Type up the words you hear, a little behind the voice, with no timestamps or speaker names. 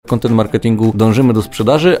content marketingu dążymy do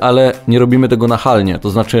sprzedaży, ale nie robimy tego nachalnie. To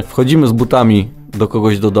znaczy wchodzimy z butami do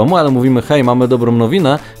kogoś do domu, ale mówimy: hej, mamy dobrą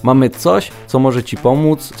nowinę, mamy coś, co może Ci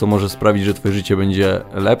pomóc, co może sprawić, że Twoje życie będzie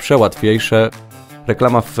lepsze, łatwiejsze.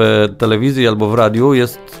 Reklama w telewizji albo w radiu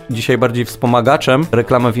jest dzisiaj bardziej wspomagaczem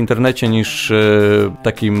reklamy w internecie niż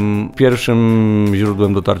takim pierwszym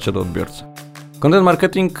źródłem dotarcia do odbiorcy. Content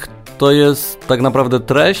marketing to jest tak naprawdę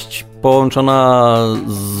treść połączona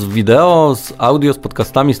z wideo, z audio, z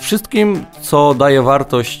podcastami, z wszystkim, co daje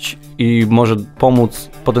wartość i może pomóc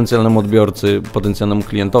potencjalnemu odbiorcy, potencjalnemu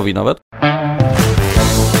klientowi nawet.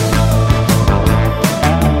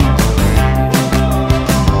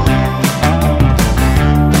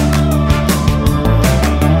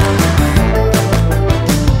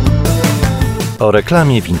 O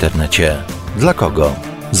reklamie w internecie. Dla kogo?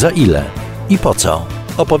 Za ile? I po co?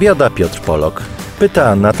 Opowiada Piotr Polok.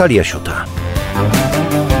 Pyta Natalia Siuta.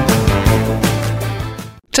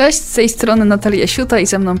 Cześć, z tej strony Natalia Siuta i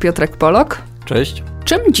ze mną Piotrek Polok. Cześć.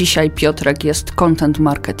 Czym dzisiaj, Piotrek, jest content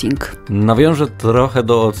marketing? Nawiążę trochę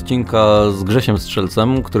do odcinka z Grzesiem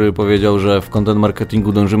Strzelcem, który powiedział, że w content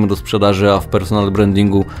marketingu dążymy do sprzedaży, a w personal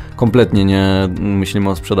brandingu kompletnie nie myślimy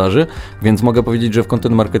o sprzedaży, więc mogę powiedzieć, że w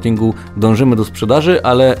content marketingu dążymy do sprzedaży,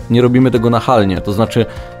 ale nie robimy tego nachalnie. To znaczy,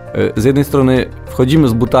 z jednej strony wchodzimy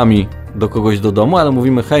z butami do kogoś do domu, ale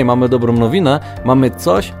mówimy: hej, mamy dobrą nowinę, mamy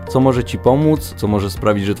coś, co może Ci pomóc, co może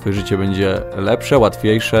sprawić, że Twoje życie będzie lepsze,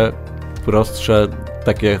 łatwiejsze, prostsze,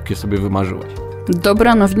 takie jakie sobie wymarzyłeś.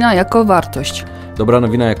 Dobra nowina jako wartość. Dobra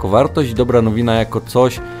nowina jako wartość, dobra nowina jako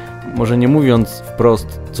coś, może nie mówiąc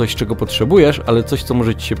wprost coś, czego potrzebujesz, ale coś, co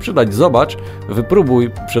może Ci się przydać. Zobacz,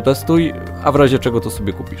 wypróbuj, przetestuj, a w razie czego to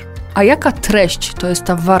sobie kupisz. A jaka treść to jest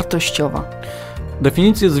ta wartościowa?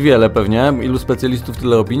 Definicji jest wiele pewnie, ilu specjalistów,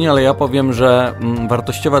 tyle opinii, ale ja powiem, że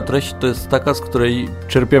wartościowa treść to jest taka, z której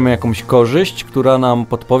czerpiemy jakąś korzyść, która nam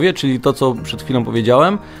podpowie, czyli to, co przed chwilą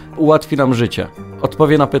powiedziałem, ułatwi nam życie.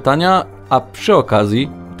 Odpowie na pytania, a przy okazji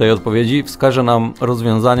tej odpowiedzi wskaże nam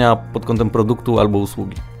rozwiązania pod kątem produktu albo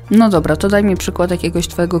usługi. No dobra, to daj mi przykład jakiegoś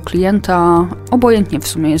Twojego klienta, obojętnie w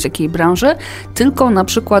sumie z jakiej branży, tylko na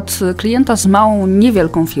przykład klienta z małą,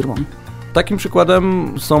 niewielką firmą. Takim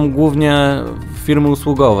przykładem są głównie firmy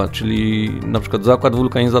usługowe, czyli na przykład zakład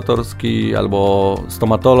wulkanizatorski albo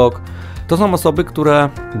stomatolog. To są osoby, które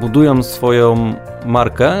budują swoją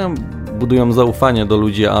markę, budują zaufanie do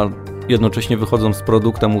ludzi, a jednocześnie wychodzą z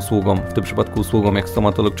produktem, usługą, w tym przypadku usługą jak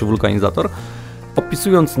stomatolog czy wulkanizator.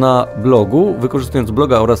 Opisując na blogu, wykorzystując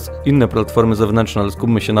bloga oraz inne platformy zewnętrzne, ale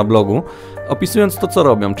skupmy się na blogu, opisując to, co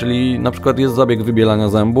robią, czyli na przykład jest zabieg wybielania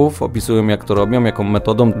zębów, opisują, jak to robią, jaką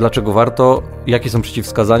metodą, dlaczego warto, jakie są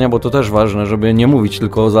przeciwwskazania, bo to też ważne, żeby nie mówić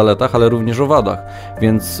tylko o zaletach, ale również o wadach,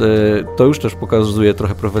 więc to już też pokazuje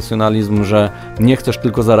trochę profesjonalizm, że nie chcesz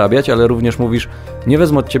tylko zarabiać, ale również mówisz: nie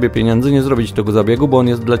wezmę od Ciebie pieniędzy, nie zrobić tego zabiegu, bo on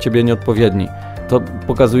jest dla Ciebie nieodpowiedni. To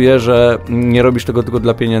pokazuje, że nie robisz tego tylko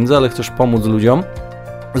dla pieniędzy, ale chcesz pomóc ludziom.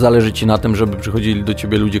 Zależy Ci na tym, żeby przychodzili do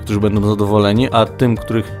Ciebie ludzie, którzy będą zadowoleni, a tym,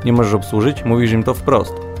 których nie możesz obsłużyć, mówisz im to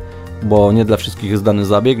wprost. Bo nie dla wszystkich jest dany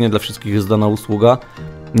zabieg, nie dla wszystkich jest dana usługa,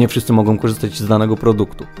 nie wszyscy mogą korzystać z danego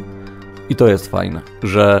produktu. I to jest fajne,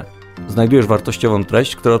 że znajdujesz wartościową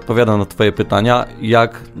treść, która odpowiada na Twoje pytania,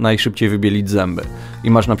 jak najszybciej wybielić zęby.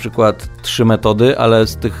 I masz na przykład 3 metody, ale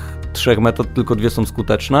z tych 3 metod tylko 2 są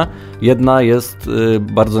skuteczne, jedna jest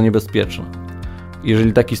bardzo niebezpieczna.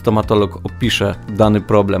 Jeżeli taki stomatolog opisze dany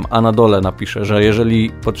problem, a na dole napisze, że jeżeli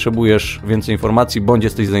potrzebujesz więcej informacji bądź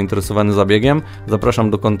jesteś zainteresowany zabiegiem, zapraszam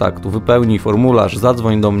do kontaktu, wypełnij formularz,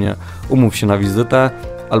 zadzwoń do mnie, umów się na wizytę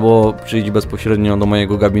albo przyjdź bezpośrednio do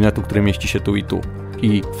mojego gabinetu, który mieści się tu i tu.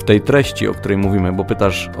 I w tej treści, o której mówimy, bo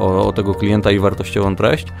pytasz o tego klienta i wartościową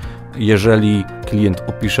treść, jeżeli klient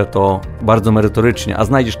opisze to bardzo merytorycznie, a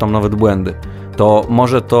znajdziesz tam nawet błędy, to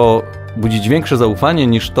może to budzić większe zaufanie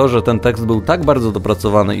niż to, że ten tekst był tak bardzo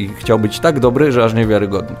dopracowany i chciał być tak dobry, że aż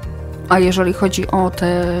niewiarygodny. A jeżeli chodzi o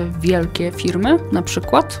te wielkie firmy na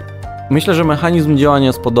przykład? Myślę, że mechanizm działania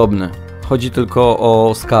jest podobny. Chodzi tylko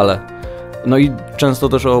o skalę. No i często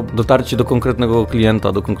też o dotarcie do konkretnego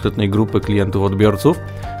klienta, do konkretnej grupy klientów, odbiorców,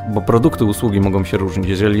 bo produkty, usługi mogą się różnić.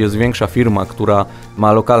 Jeżeli jest większa firma, która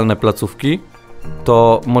ma lokalne placówki,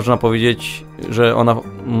 to można powiedzieć, że ona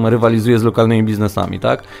rywalizuje z lokalnymi biznesami,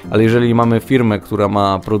 tak? Ale jeżeli mamy firmę, która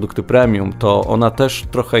ma produkty premium, to ona też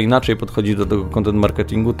trochę inaczej podchodzi do tego content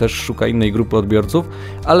marketingu, też szuka innej grupy odbiorców,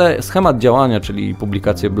 ale schemat działania, czyli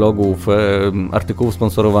publikacje blogów, artykułów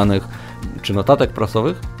sponsorowanych czy notatek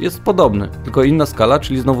prasowych jest podobny, tylko inna skala,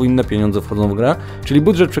 czyli znowu inne pieniądze wchodzą w grę, czyli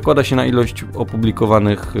budżet przekłada się na ilość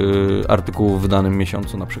opublikowanych artykułów w danym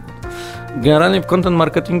miesiącu na przykład. Generalnie w content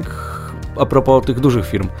marketing, a propos tych dużych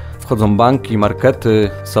firm, wchodzą banki, markety,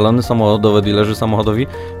 salony samochodowe, dealerzy samochodowi,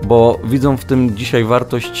 bo widzą w tym dzisiaj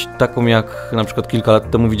wartość taką, jak na przykład kilka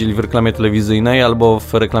lat temu widzieli w reklamie telewizyjnej albo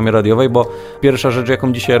w reklamie radiowej, bo pierwsza rzecz,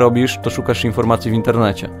 jaką dzisiaj robisz, to szukasz informacji w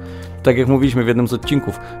internecie. Tak jak mówiliśmy w jednym z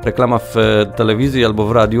odcinków, reklama w telewizji albo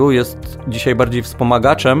w radiu jest dzisiaj bardziej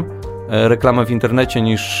wspomagaczem reklamy w internecie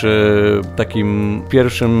niż takim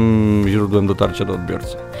pierwszym źródłem dotarcia do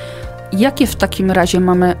odbiorcy. Jakie w takim razie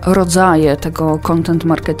mamy rodzaje tego content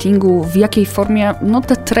marketingu? W jakiej formie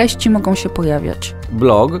te treści mogą się pojawiać?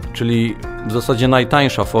 Blog, czyli w zasadzie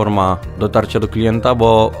najtańsza forma dotarcia do klienta,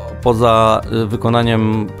 bo poza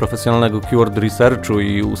wykonaniem profesjonalnego keyword researchu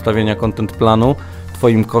i ustawienia content planu,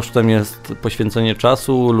 Twoim kosztem jest poświęcenie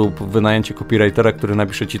czasu lub wynajęcie copywritera, który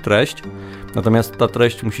napisze Ci treść. Natomiast ta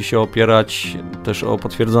treść musi się opierać też o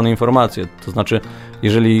potwierdzone informacje. To znaczy,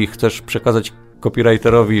 jeżeli chcesz przekazać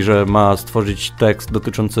copywriterowi, że ma stworzyć tekst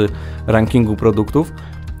dotyczący rankingu produktów,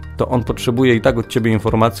 to on potrzebuje i tak od Ciebie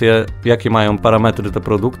informacje, jakie mają parametry te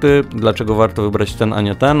produkty, dlaczego warto wybrać ten, a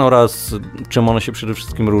nie ten oraz czym one się przede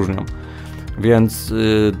wszystkim różnią. Więc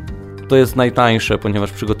to jest najtańsze,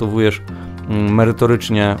 ponieważ przygotowujesz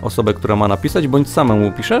merytorycznie osobę, która ma napisać, bądź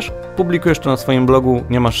samemu piszesz, publikujesz to na swoim blogu,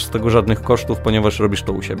 nie masz z tego żadnych kosztów, ponieważ robisz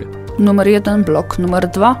to u siebie. Numer 1 blog, numer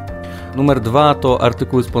 2? Numer 2 to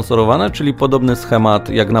artykuły sponsorowane, czyli podobny schemat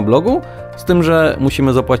jak na blogu, z tym, że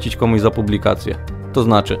musimy zapłacić komuś za publikację. To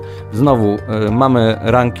znaczy, znowu mamy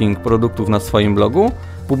ranking produktów na swoim blogu,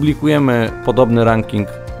 publikujemy podobny ranking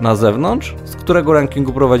na zewnątrz, z którego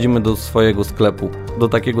rankingu prowadzimy do swojego sklepu, do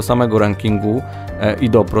takiego samego rankingu i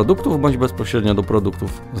do produktów, bądź bezpośrednio do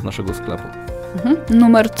produktów z naszego sklepu.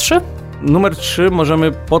 Numer 3? Numer 3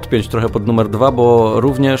 możemy podpiąć trochę pod numer 2, bo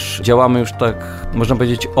również działamy już tak, można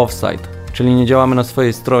powiedzieć, off-site, czyli nie działamy na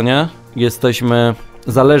swojej stronie, jesteśmy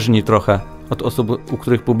zależni trochę od osób, u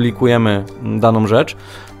których publikujemy daną rzecz,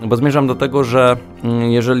 bo zmierzam do tego, że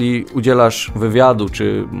jeżeli udzielasz wywiadu,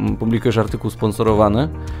 czy publikujesz artykuł sponsorowany,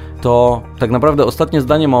 to tak naprawdę ostatnie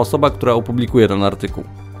zdanie ma osoba, która opublikuje ten artykuł.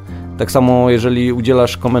 Tak samo jeżeli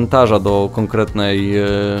udzielasz komentarza do konkretnej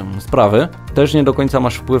sprawy, też nie do końca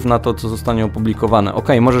masz wpływ na to, co zostanie opublikowane.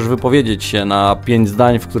 Możesz wypowiedzieć się na 5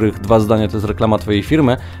 zdań, w których 2 zdania to jest reklama Twojej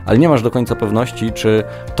firmy, ale nie masz do końca pewności, czy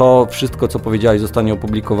to wszystko, co powiedziałeś, zostanie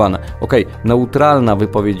opublikowane. Neutralna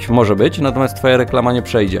wypowiedź może być, natomiast Twoja reklama nie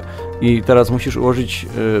przejdzie. I teraz musisz ułożyć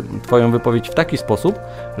Twoją wypowiedź w taki sposób,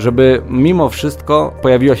 żeby mimo wszystko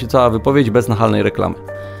pojawiła się cała wypowiedź bez nachalnej reklamy.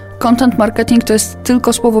 Content marketing to jest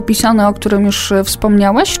tylko słowo pisane, o którym już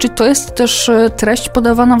wspomniałeś, czy to jest też treść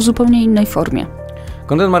podawana w zupełnie innej formie?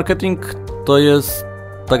 Content marketing to jest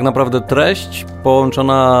tak naprawdę treść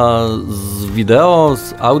połączona z wideo,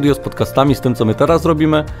 z audio, z podcastami, z tym, co my teraz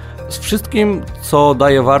robimy, z wszystkim, co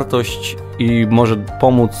daje wartość i może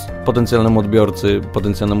pomóc potencjalnemu odbiorcy,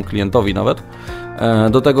 potencjalnemu klientowi nawet,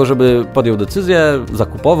 do tego, żeby podjął decyzję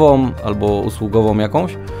zakupową albo usługową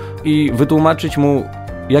jakąś i wytłumaczyć mu,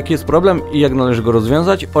 jaki jest problem i jak należy go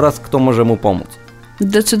rozwiązać oraz kto może mu pomóc.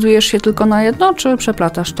 Decydujesz się tylko na jedno, czy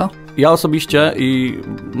przeplatasz to? Ja osobiście i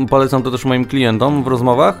polecam to też moim klientom w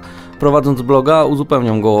rozmowach, prowadząc bloga,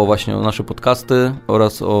 uzupełniam go właśnie o nasze podcasty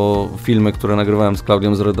oraz o filmy, które nagrywałem z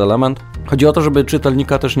Klaudią z Red Element. Chodzi o to, żeby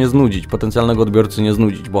czytelnika też nie znudzić, potencjalnego odbiorcy nie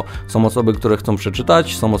znudzić, bo są osoby, które chcą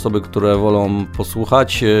przeczytać, są osoby, które wolą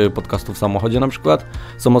posłuchać podcastu w samochodzie na przykład,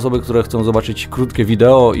 są osoby, które chcą zobaczyć krótkie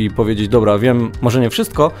wideo i powiedzieć, dobra, wiem, może nie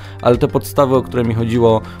wszystko, ale te podstawy, o które mi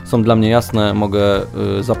chodziło, są dla mnie jasne, mogę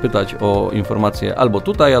zapytać o informacje albo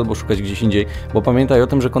tutaj, albo szukać gdzieś indziej, bo pamiętaj o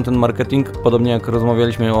tym, że content marketing, podobnie jak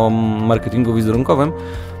rozmawialiśmy o marketingu wizerunkowym,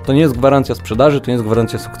 to nie jest gwarancja sprzedaży, to nie jest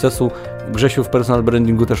gwarancja sukcesu. Grzesiu w personal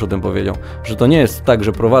brandingu też o tym powiedział, że to nie jest tak,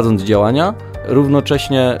 że prowadząc działania,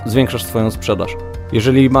 równocześnie zwiększasz swoją sprzedaż.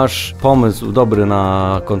 Jeżeli masz pomysł dobry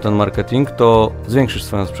na content marketing, to zwiększysz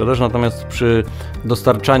swoją sprzedaż, natomiast przy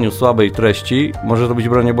dostarczaniu słabej treści może to być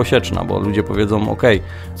broń niebosieczna, bo ludzie powiedzą,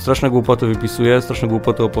 straszne głupoty wypisuje, straszne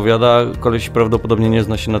głupoty opowiada, koleś prawdopodobnie nie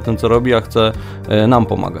zna się na tym, co robi, a chce nam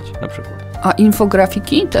pomagać na przykład. A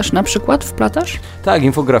infografiki też na przykład wplatasz? Tak,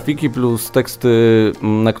 infografiki plus teksty,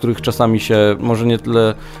 na których czasami się może nie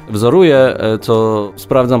tyle wzoruję, co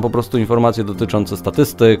sprawdzam po prostu informacje dotyczące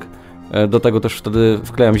statystyk. Do tego też wtedy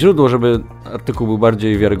wklejam źródło, żeby artykuł był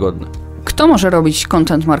bardziej wiarygodny. Kto może robić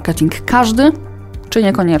content marketing? Każdy, czy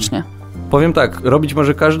niekoniecznie? Powiem tak, robić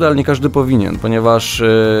może każdy, ale nie każdy powinien, ponieważ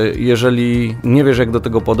jeżeli nie wiesz, jak do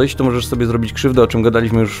tego podejść, to możesz sobie zrobić krzywdę, o czym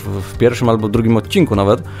gadaliśmy już w pierwszym albo drugim odcinku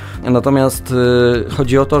nawet. Natomiast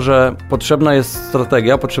chodzi o to, że potrzebna jest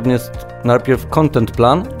strategia, potrzebny jest najpierw content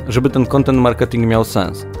plan, żeby ten content marketing miał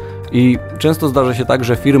sens. I często zdarza się tak,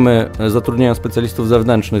 że firmy zatrudniają specjalistów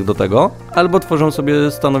zewnętrznych do tego, albo tworzą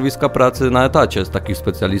sobie stanowiska pracy na etacie z takich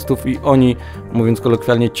specjalistów i oni, mówiąc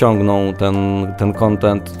kolokwialnie, ciągną ten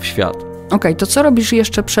content w świat. Okej, to co robisz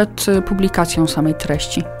jeszcze przed publikacją samej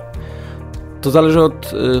treści? To zależy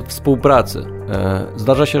od współpracy.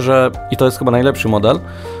 Zdarza się, że, i to jest chyba najlepszy model,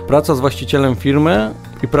 praca z właścicielem firmy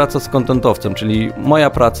i praca z kontentowcem, czyli moja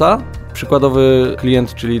praca, przykładowy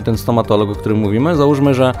klient, czyli ten stomatolog, o którym mówimy,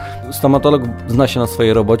 załóżmy, że stomatolog zna się na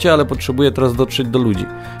swojej robocie, ale potrzebuje teraz dotrzeć do ludzi,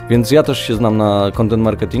 więc ja też się znam na content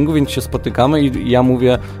marketingu, więc się spotykamy i ja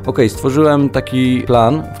mówię, stworzyłem taki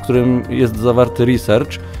plan, w którym jest zawarty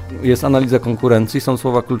research, jest analiza konkurencji, są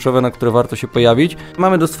słowa kluczowe, na które warto się pojawić.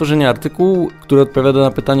 Mamy do stworzenia artykuł, który odpowiada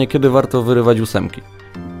na pytanie, kiedy warto wyrywać ósemki.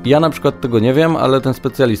 Ja na przykład tego nie wiem, ale ten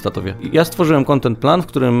specjalista to wie. Ja stworzyłem content plan, w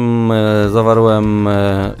którym zawarłem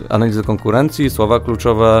analizę konkurencji, słowa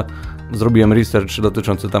kluczowe, zrobiłem research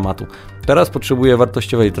dotyczący tematu. Teraz potrzebuję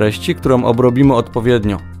wartościowej treści, którą obrobimy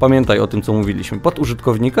odpowiednio. Pamiętaj o tym, co mówiliśmy, pod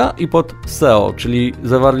użytkownika i pod SEO, czyli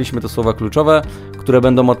zawarliśmy te słowa kluczowe, które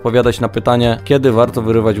będą odpowiadać na pytanie, kiedy warto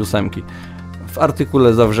wyrywać ósemki. W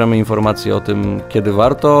artykule zawrzemy informacje o tym, kiedy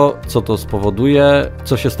warto, co to spowoduje,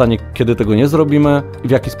 co się stanie, kiedy tego nie zrobimy i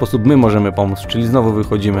w jaki sposób my możemy pomóc, czyli znowu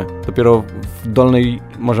wychodzimy. Dopiero w dolnej,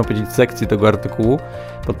 można powiedzieć, sekcji tego artykułu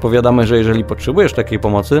podpowiadamy, że jeżeli potrzebujesz takiej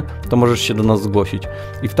pomocy, to możesz się do nas zgłosić.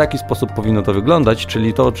 I w taki sposób powinno to wyglądać,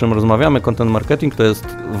 czyli to, o czym rozmawiamy, content marketing, to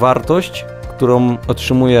jest wartość, którą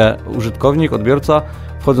otrzymuje użytkownik, odbiorca,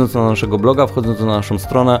 wchodząc na naszego bloga, wchodząc na naszą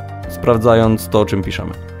stronę, sprawdzając to, o czym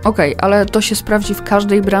piszemy. Okej, ale to się sprawdzi w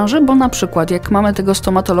każdej branży, bo na przykład jak mamy tego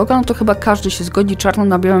stomatologa, no to chyba każdy się zgodzi, czarno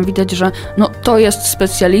na białym widać, że to jest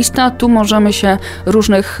specjalista, tu możemy się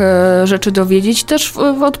różnych rzeczy dowiedzieć, też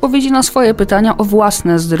w odpowiedzi na swoje pytania o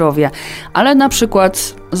własne zdrowie. Ale na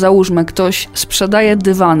przykład, załóżmy, ktoś sprzedaje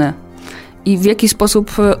dywany i w jaki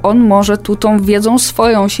sposób on może tu tą wiedzą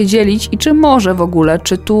swoją się dzielić i czy może w ogóle,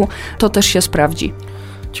 czy tu to też się sprawdzi?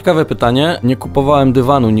 Ciekawe pytanie. Nie kupowałem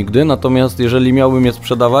dywanu nigdy, natomiast jeżeli miałbym je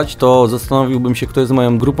sprzedawać, to zastanowiłbym się, kto jest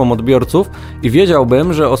moją grupą odbiorców i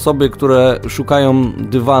wiedziałbym, że osoby, które szukają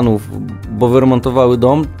dywanów, bo wyremontowały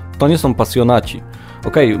dom, to nie są pasjonaci.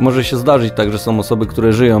 Może się zdarzyć tak, że są osoby,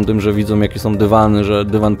 które żyją tym, że widzą, jakie są dywany, że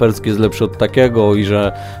dywan perski jest lepszy od takiego i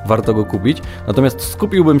że warto go kupić. Natomiast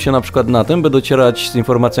skupiłbym się na przykład na tym, by docierać z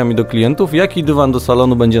informacjami do klientów, jaki dywan do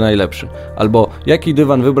salonu będzie najlepszy, albo jaki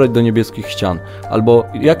dywan wybrać do niebieskich ścian, albo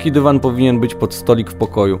jaki dywan powinien być pod stolik w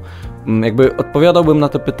pokoju. Odpowiadałbym na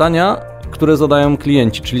te pytania, które zadają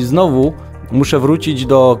klienci, czyli znowu muszę wrócić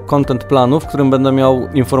do content planu, w którym będę miał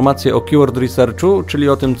informacje o keyword researchu, czyli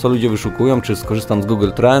o tym, co ludzie wyszukują, czy skorzystam z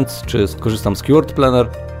Google Trends, czy skorzystam z Keyword Planner,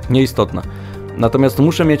 nieistotne. Natomiast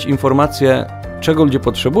muszę mieć informacje, czego ludzie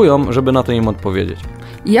potrzebują, żeby na to im odpowiedzieć.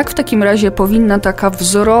 Jak w takim razie powinna taka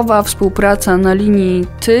wzorowa współpraca na linii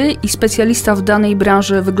ty i specjalista w danej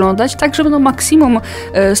branży wyglądać, tak żeby maksimum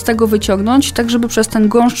z tego wyciągnąć, tak żeby przez ten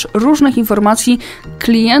gąszcz różnych informacji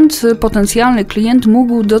potencjalny klient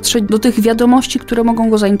mógł dotrzeć do tych wiadomości, które mogą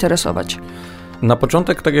go zainteresować? Na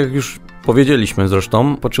początek, tak jak już powiedzieliśmy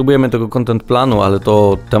zresztą, potrzebujemy tego content planu, ale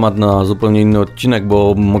to temat na zupełnie inny odcinek,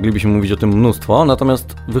 bo moglibyśmy mówić o tym mnóstwo.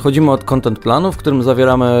 Natomiast wychodzimy od content planu, w którym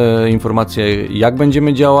zawieramy informacje, jak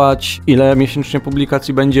będziemy działać, ile miesięcznie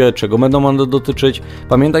publikacji będzie, czego będą one dotyczyć.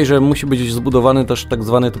 Pamiętaj, że musi być zbudowany też tak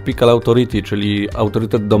zwany topical authority, czyli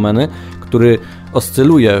autorytet domeny, który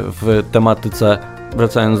oscyluje w tematyce,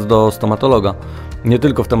 wracając do stomatologa. Nie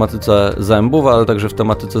tylko w tematyce zębów, ale także w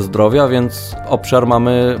tematyce zdrowia, więc obszar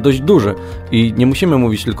mamy dość duży i nie musimy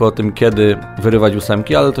mówić tylko o tym, kiedy wyrywać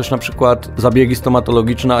ósemki, ale też na przykład zabiegi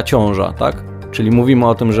stomatologiczne, a ciąża, tak? Czyli mówimy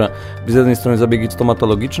o tym, że z jednej strony zabiegi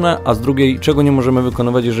stomatologiczne, a z drugiej czego nie możemy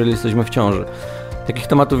wykonywać, jeżeli jesteśmy w ciąży. Takich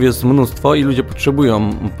tematów jest mnóstwo i ludzie potrzebują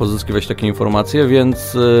pozyskiwać takie informacje,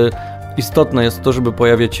 więc istotne jest to, żeby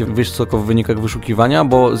pojawiać się wysoko w wynikach wyszukiwania,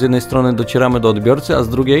 bo z jednej strony docieramy do odbiorcy, a z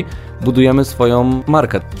drugiej budujemy swoją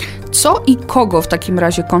markę. Co i kogo w takim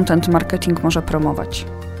razie content marketing może promować?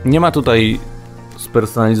 Nie ma tutaj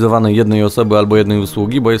spersonalizowanej jednej osoby albo jednej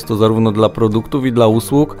usługi, bo jest to zarówno dla produktów i dla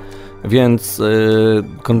usług, więc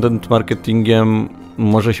content marketingiem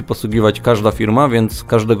może się posługiwać każda firma, więc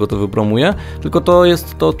każdego to wypromuje, tylko to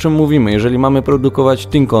jest to, o czym mówimy. Jeżeli mamy produkować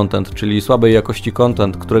thin content, czyli słabej jakości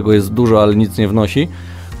content, którego jest dużo, ale nic nie wnosi,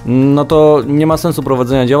 no to nie ma sensu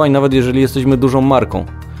prowadzenia działań, nawet jeżeli jesteśmy dużą marką,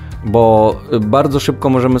 bo bardzo szybko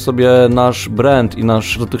możemy sobie nasz brand i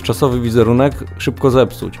nasz dotychczasowy wizerunek szybko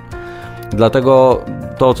zepsuć. Dlatego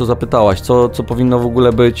to, o co zapytałaś, co powinno w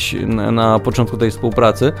ogóle być na początku tej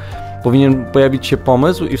współpracy, powinien pojawić się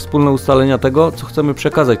pomysł i wspólne ustalenia tego, co chcemy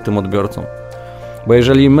przekazać tym odbiorcom. Bo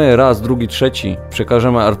jeżeli my raz, drugi, trzeci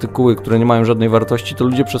przekażemy artykuły, które nie mają żadnej wartości, to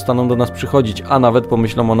ludzie przestaną do nas przychodzić, a nawet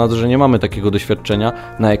pomyślą o nas, że nie mamy takiego doświadczenia,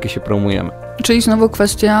 na jakie się promujemy. Czyli znowu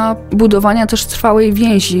kwestia budowania też trwałej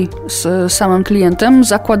więzi z samym klientem,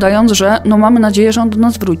 zakładając, że mamy nadzieję, że on do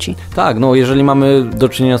nas wróci. Tak, jeżeli mamy do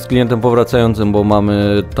czynienia z klientem powracającym, bo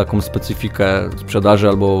mamy taką specyfikę sprzedaży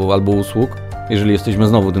albo usług, jeżeli jesteśmy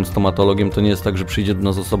znowu tym stomatologiem, to nie jest tak, że przyjdzie do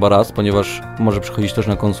nas osoba raz, ponieważ może przychodzić też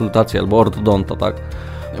na konsultację albo ortodonta, tak?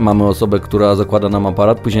 Mamy osobę, która zakłada nam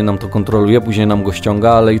aparat, później nam to kontroluje, później nam go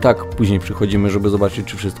ściąga, ale i tak później przychodzimy, żeby zobaczyć,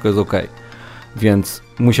 czy wszystko jest ok. Więc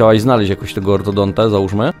musiałaś znaleźć jakoś tego ortodontę,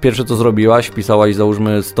 załóżmy. Pierwsze co zrobiłaś, wpisałaś,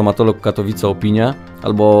 załóżmy, stomatolog Katowice opinię,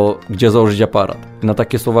 albo gdzie założyć aparat. Na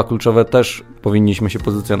takie słowa kluczowe też powinniśmy się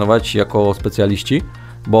pozycjonować jako specjaliści,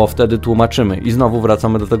 bo wtedy tłumaczymy i znowu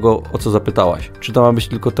wracamy do tego, o co zapytałaś. Czy to ma być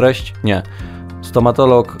tylko treść? Nie.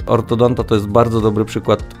 Stomatolog, ortodonta to jest bardzo dobry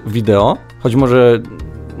przykład wideo, choć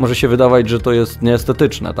może się wydawać, że to jest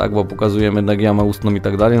nieestetyczne, tak, bo pokazujemy jednak jamę ustną i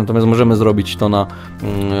tak dalej, natomiast możemy zrobić to na...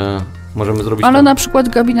 Ale na przykład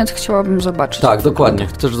gabinet chciałabym zobaczyć. Tak, dokładnie.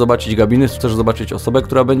 Chcesz zobaczyć gabinet, chcesz zobaczyć osobę,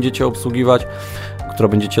 która będzie Cię obsługiwać, która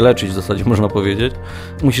będzie Cię leczyć w zasadzie, można powiedzieć.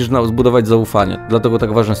 Musisz zbudować zaufanie. Dlatego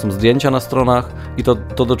tak ważne są zdjęcia na stronach i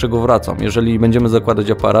to do czego wracam. Jeżeli będziemy zakładać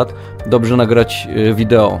aparat, dobrze nagrać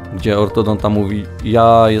wideo, gdzie ortodonta mówi: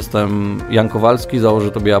 ja jestem Jan Kowalski,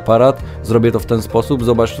 założę Tobie aparat, zrobię to w ten sposób,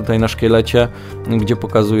 zobacz tutaj na szkielecie, gdzie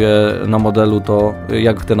pokazuję na modelu to,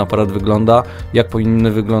 jak ten aparat wygląda, jak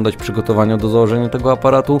powinny wyglądać przygotowania do założenia tego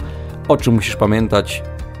aparatu, o czym musisz pamiętać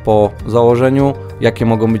po założeniu, jakie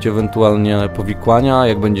mogą być ewentualnie powikłania,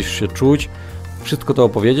 jak będziesz się czuć. Wszystko to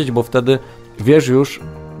opowiedzieć, bo wtedy wiesz już,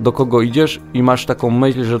 do kogo idziesz i masz taką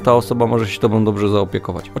myśl, że ta osoba może się Tobą dobrze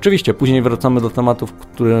zaopiekować. Oczywiście później wracamy do tematu, w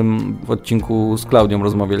którym w odcinku z Klaudią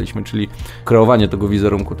rozmawialiśmy, czyli kreowanie tego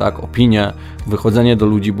wizerunku, tak, opinie, wychodzenie do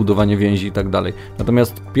ludzi, budowanie więzi i tak dalej.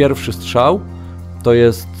 Natomiast pierwszy strzał to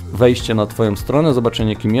jest wejście na Twoją stronę,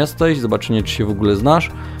 zobaczenie, kim jesteś, zobaczenie, czy się w ogóle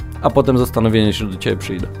znasz, a potem zastanowienie się, czy do Ciebie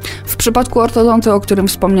przyjdę. W przypadku ortodonty, o którym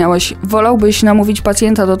wspomniałeś, wolałbyś namówić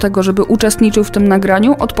pacjenta do tego, żeby uczestniczył w tym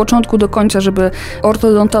nagraniu od początku do końca, żeby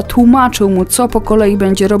ortodonta tłumaczył mu, co po kolei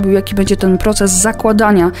będzie robił, jaki będzie ten proces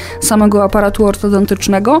zakładania samego aparatu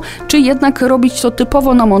ortodontycznego, czy jednak robić to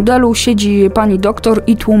typowo na modelu, siedzi pani doktor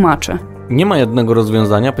i tłumaczy? Nie ma jednego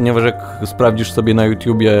rozwiązania, ponieważ jak sprawdzisz sobie na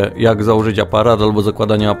YouTubie, jak założyć aparat albo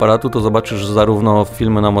zakładanie aparatu, to zobaczysz zarówno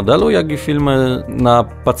filmy na modelu, jak i filmy na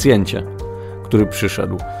pacjencie, który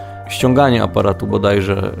przyszedł. Ściąganie aparatu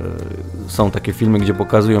bodajże, są takie filmy, gdzie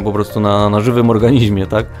pokazują po prostu na żywym organizmie,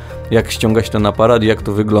 tak, jak ściągać ten aparat i jak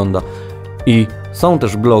to wygląda. I są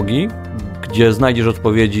też blogi, gdzie znajdziesz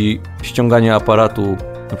odpowiedzi, ściąganie aparatu,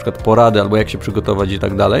 na przykład porady, albo jak się przygotować i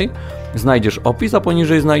tak dalej. Znajdziesz opis, a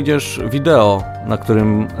poniżej znajdziesz wideo, na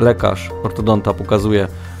którym lekarz, ortodonta pokazuje: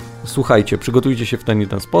 słuchajcie, przygotujcie się w ten i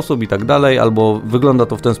ten sposób i tak dalej, albo wygląda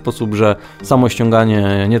to w ten sposób, że samo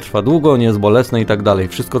ściąganie nie trwa długo, nie jest bolesne i tak dalej.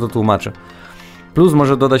 Wszystko to tłumaczy. Plus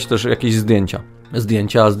może dodać też jakieś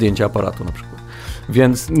zdjęcia aparatu na przykład.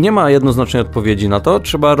 Więc nie ma jednoznacznej odpowiedzi na to.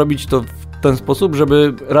 Trzeba robić to w ten sposób,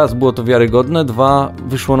 żeby raz było to wiarygodne, dwa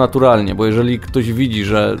wyszło naturalnie, bo jeżeli ktoś widzi,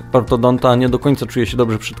 że ortodonta nie do końca czuje się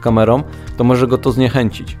dobrze przed kamerą, to może go to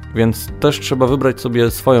zniechęcić, więc też trzeba wybrać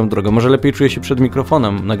sobie swoją drogę. Może lepiej czuje się przed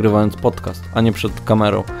mikrofonem, nagrywając podcast, a nie przed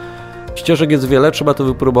kamerą. Ścieżek jest wiele, trzeba to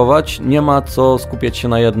wypróbować, nie ma co skupiać się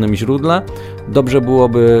na jednym źródle. Dobrze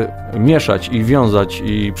byłoby mieszać i wiązać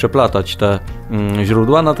i przeplatać te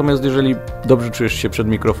źródła, natomiast jeżeli dobrze czujesz się przed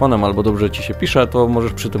mikrofonem albo dobrze Ci się pisze, to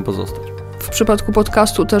możesz przy tym pozostać. W przypadku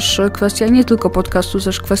podcastu też kwestia, nie tylko podcastu,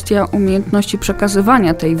 też kwestia umiejętności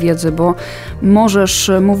przekazywania tej wiedzy, bo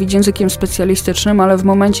możesz mówić językiem specjalistycznym, ale w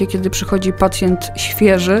momencie, kiedy przychodzi pacjent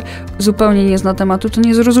świeży, zupełnie nie zna tematu, to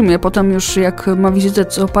nie zrozumie. Potem już jak ma wizytę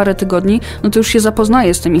co parę tygodni, no to już się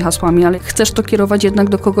zapoznaje z tymi hasłami, ale chcesz to kierować jednak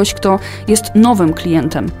do kogoś, kto jest nowym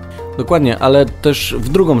klientem. Dokładnie, ale też w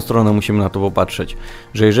drugą stronę musimy na to popatrzeć,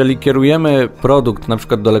 że jeżeli kierujemy produkt na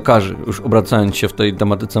przykład do lekarzy, już obracając się w tej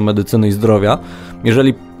tematyce medycyny i zdrowia,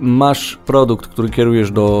 jeżeli masz produkt, który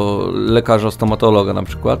kierujesz do lekarza, stomatologa na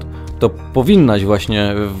przykład, to powinnaś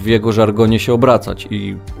właśnie w jego żargonie się obracać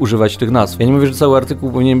i używać tych nazw. Ja nie mówię, że cały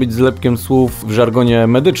artykuł powinien być zlepkiem słów w żargonie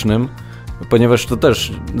medycznym, ponieważ to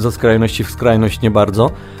też ze skrajności w skrajność nie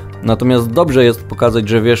bardzo, natomiast dobrze jest pokazać,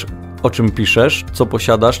 że wiesz, o czym piszesz, co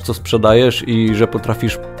posiadasz, co sprzedajesz i że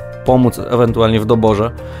potrafisz pomóc ewentualnie w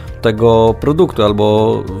doborze tego produktu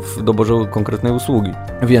albo w doborze konkretnej usługi.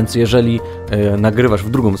 Więc jeżeli nagrywasz w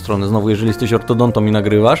drugą stronę, znowu jeżeli jesteś ortodontą i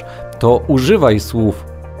nagrywasz, to używaj słów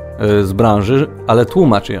z branży, ale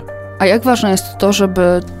tłumacz je. A jak ważne jest to, żeby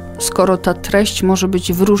skoro ta treść może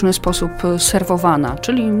być w różny sposób serwowana,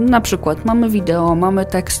 czyli na przykład mamy wideo, mamy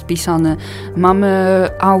tekst pisany, mamy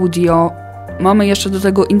audio, mamy jeszcze do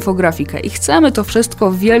tego infografikę i chcemy to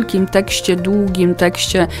wszystko w wielkim tekście, długim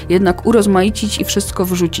tekście jednak urozmaicić i wszystko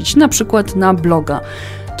wrzucić, na przykład na bloga.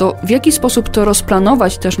 To w jaki sposób to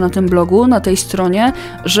rozplanować też na tym blogu, na tej stronie,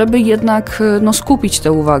 żeby jednak skupić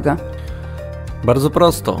tę uwagę? Bardzo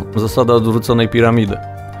prosto. Zasada odwróconej piramidy.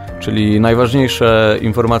 Czyli najważniejsze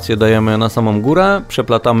informacje dajemy na samą górę,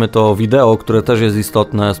 przeplatamy to wideo, które też jest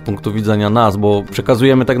istotne z punktu widzenia nas, bo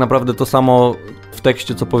przekazujemy tak naprawdę to samo w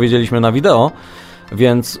tekście, co powiedzieliśmy na wideo,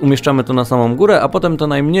 więc umieszczamy to na samą górę, a potem te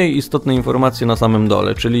najmniej istotne informacje na samym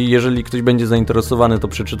dole, czyli jeżeli ktoś będzie zainteresowany, to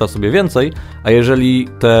przeczyta sobie więcej, a jeżeli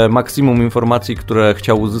te maksimum informacji, które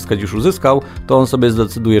chciał uzyskać, już uzyskał, to on sobie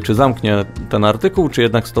zdecyduje, czy zamknie ten artykuł, czy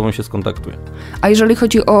jednak z tobą się skontaktuje. A jeżeli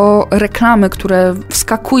chodzi o reklamy, które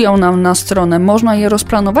wskakują nam na stronę, można je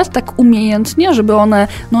rozplanować tak umiejętnie, żeby one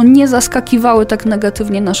nie zaskakiwały tak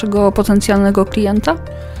negatywnie naszego potencjalnego klienta?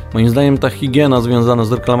 Moim zdaniem ta higiena związana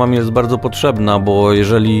z reklamami jest bardzo potrzebna, bo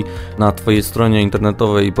jeżeli na twojej stronie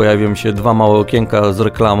internetowej pojawią się 2 małe okienka z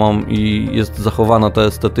reklamą i jest zachowana ta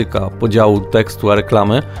estetyka podziału tekstu a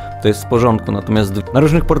reklamy, to jest w porządku. Natomiast na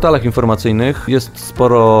różnych portalach informacyjnych jest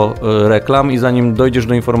sporo reklam i zanim dojdziesz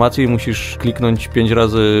do informacji, musisz kliknąć 5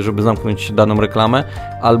 razy, żeby zamknąć daną reklamę,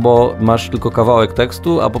 albo masz tylko kawałek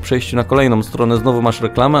tekstu, a po przejściu na kolejną stronę znowu masz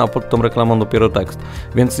reklamę, a pod tą reklamą dopiero tekst.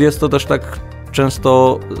 Więc jest to też tak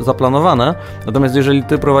często zaplanowane, natomiast jeżeli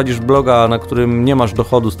ty prowadzisz bloga, na którym nie masz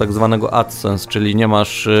dochodu z tak zwanego AdSense, czyli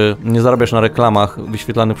nie zarabiasz na reklamach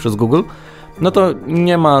wyświetlanych przez Google, no to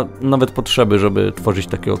nie ma nawet potrzeby, żeby tworzyć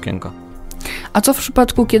takie okienka. A co w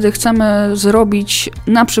przypadku, kiedy chcemy zrobić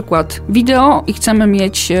na przykład wideo i chcemy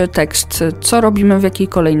mieć tekst? Co robimy, w jakiej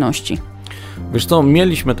kolejności? Wiesz co,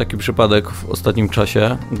 mieliśmy taki przypadek w ostatnim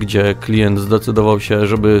czasie, gdzie klient zdecydował się,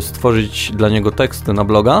 żeby stworzyć dla niego teksty na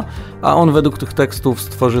bloga, a on według tych tekstów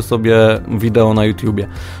stworzy sobie wideo na YouTubie.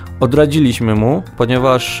 Odradziliśmy mu,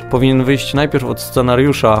 ponieważ powinien wyjść najpierw od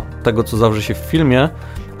scenariusza tego, co zawrze się w filmie,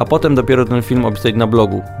 a potem dopiero ten film opisać na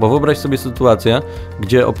blogu. Bo wyobraź sobie sytuację,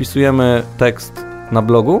 gdzie opisujemy tekst na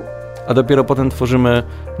blogu, a dopiero potem tworzymy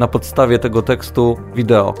na podstawie tego tekstu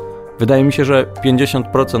wideo. Wydaje mi się, że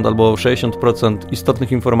 50% albo 60%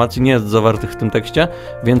 istotnych informacji nie jest zawartych w tym tekście,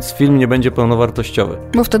 więc film nie będzie pełnowartościowy.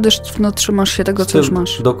 Bo wtedy sztywno trzymasz się tego, co już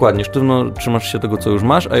masz. Dokładnie, sztywno trzymasz się tego, co już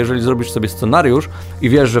masz, a jeżeli zrobisz sobie scenariusz i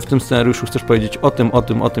wiesz, że w tym scenariuszu chcesz powiedzieć o tym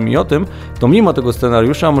i o tym, to mimo tego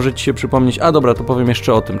scenariusza może ci się przypomnieć, a dobra, to powiem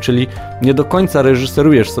jeszcze o tym, czyli nie do końca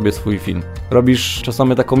reżyserujesz sobie swój film. Robisz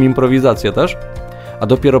czasami taką improwizację też, a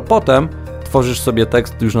dopiero potem tworzysz sobie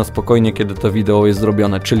tekst już na spokojnie, kiedy to wideo jest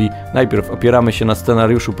zrobione, czyli najpierw opieramy się na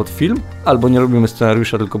scenariuszu pod film, albo nie robimy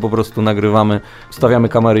scenariusza, tylko po prostu nagrywamy, stawiamy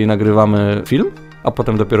kamery i nagrywamy film, a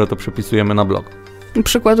potem dopiero to przepisujemy na blog.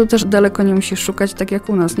 Przykładu też daleko nie musisz szukać, tak jak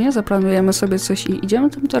u nas, nie? Zaplanujemy sobie coś i idziemy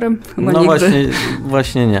tym torem? Chyba no nigdy.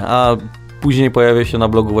 Właśnie nie, a później pojawia się na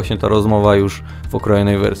blogu właśnie ta rozmowa już w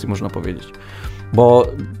okrojonej wersji, można powiedzieć. Bo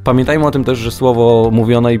pamiętajmy o tym też, że słowo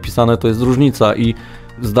mówione i pisane to jest różnica i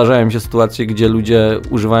zdarzają się sytuacje, gdzie ludzie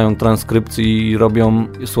używają transkrypcji i robią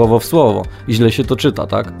słowo w słowo i źle się to czyta,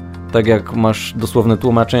 tak? Tak jak masz dosłowne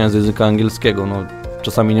tłumaczenia z języka angielskiego,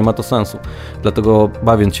 czasami nie ma to sensu. Dlatego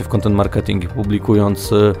bawiąc się w content marketing i publikując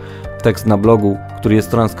tekst na blogu, który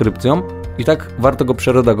jest transkrypcją, i tak warto go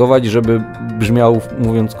przeredagować, żeby brzmiał,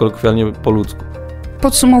 mówiąc kolokwialnie, po ludzku.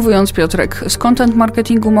 Podsumowując, Piotrek, z content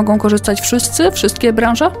marketingu mogą korzystać wszyscy, wszystkie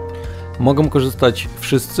branże? Mogą korzystać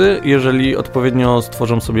wszyscy, jeżeli odpowiednio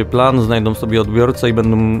stworzą sobie plan, znajdą sobie odbiorcę i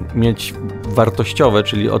będą mieć wartościowe,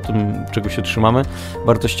 czyli o tym, czego się trzymamy,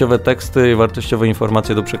 wartościowe teksty, wartościowe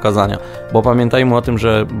informacje do przekazania. Bo pamiętajmy o tym,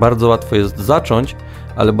 że bardzo łatwo jest zacząć,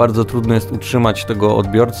 ale bardzo trudno jest utrzymać tego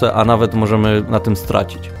odbiorcę, a nawet możemy na tym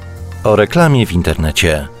stracić. O reklamie w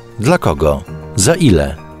internecie. Dla kogo? Za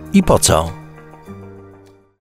ile? I po co?